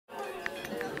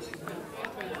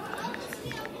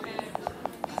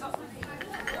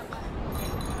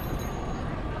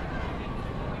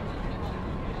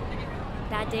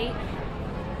date?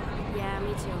 Yeah,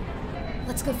 me too.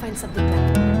 Let's go find something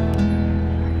better.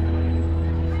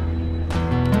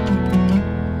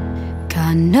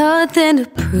 Got nothing to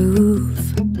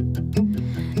prove,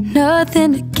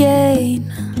 nothing to gain.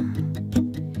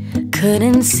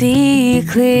 Couldn't see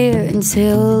clear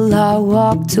until I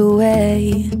walked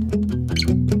away.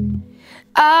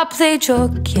 I played your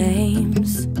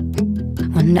games,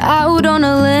 went out on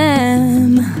a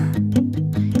limb.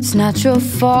 It's not your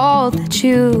fault that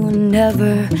you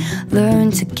never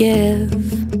learned to give.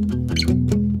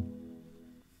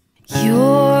 You're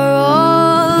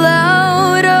all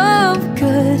out of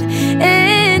good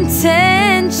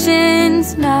intentions, and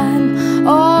I'm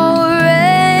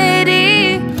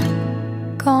already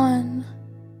gone.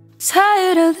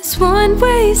 Tired of this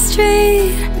one-way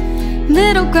street,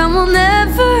 middle ground we'll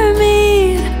never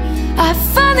meet. I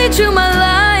finally drew my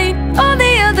line, on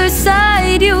the other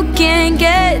side you can't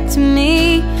get to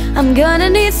me. I'm gonna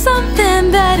need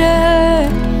something better,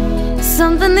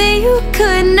 something that you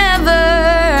could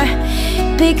never,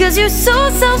 because you're so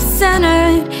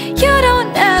self-centered, you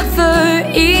don't ever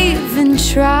even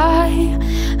try.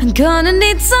 I'm gonna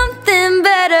need something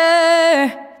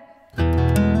better.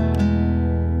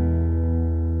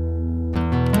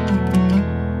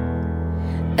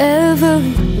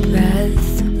 Every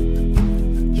breath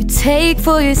you take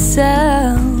for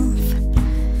yourself,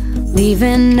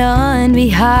 leaving none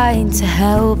behind to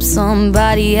help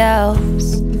somebody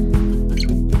else.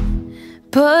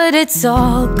 But it's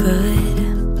all good,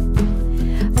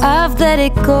 I've let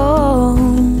it go.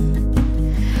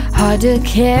 Hard to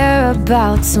care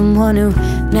about someone who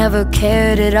never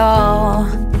cared at all.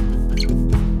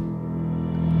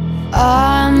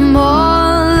 I'm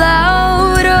all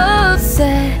out of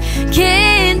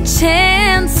second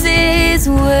chances,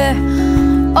 we're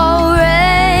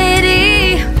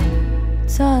already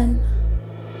done.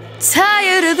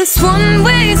 Tired of this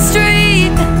one-way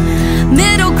street,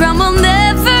 middle ground we'll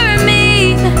never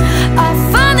meet. I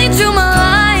finally drew my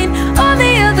line, on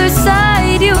the other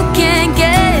side you can't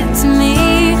get to me.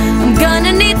 I'm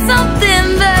gonna need something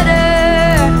better,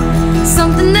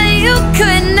 something that you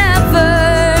could never,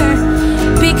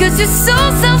 because you're so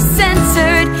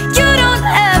self-centered, you don't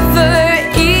ever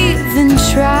even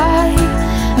try.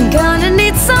 I'm gonna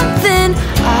need something.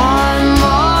 I'm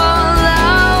all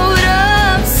out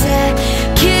of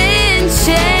second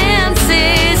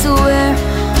chances, we're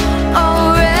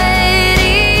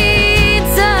already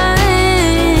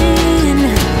done.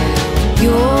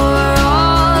 You're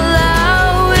all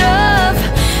out of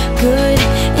good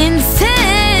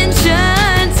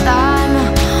intentions, I'm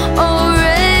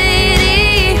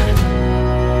already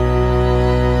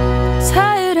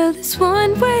tired of this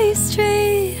one-way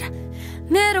street,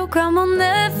 middle ground we'll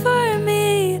never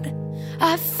meet.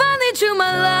 I finally drew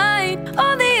my line,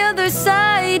 on the other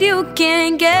side you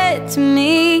can't get to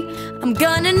me. I'm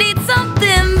gonna need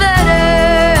something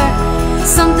better,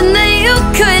 something that you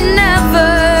could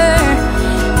never,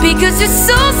 because you're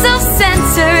so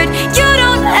self-centered, you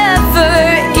don't ever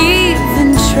even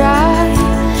try.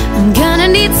 I'm gonna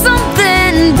need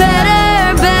something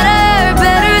better, better,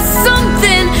 better,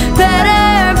 something better,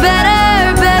 better,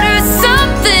 better,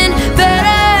 something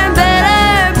better, better,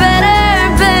 better,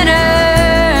 better.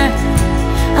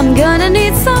 I'm gonna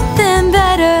need something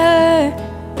better.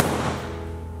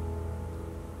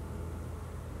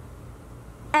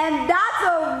 And that's a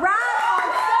wrap on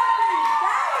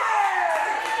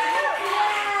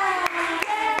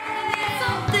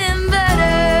Something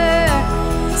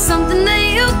better, something that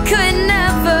you could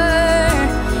never,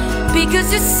 because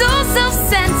you're so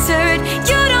self-centered,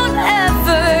 you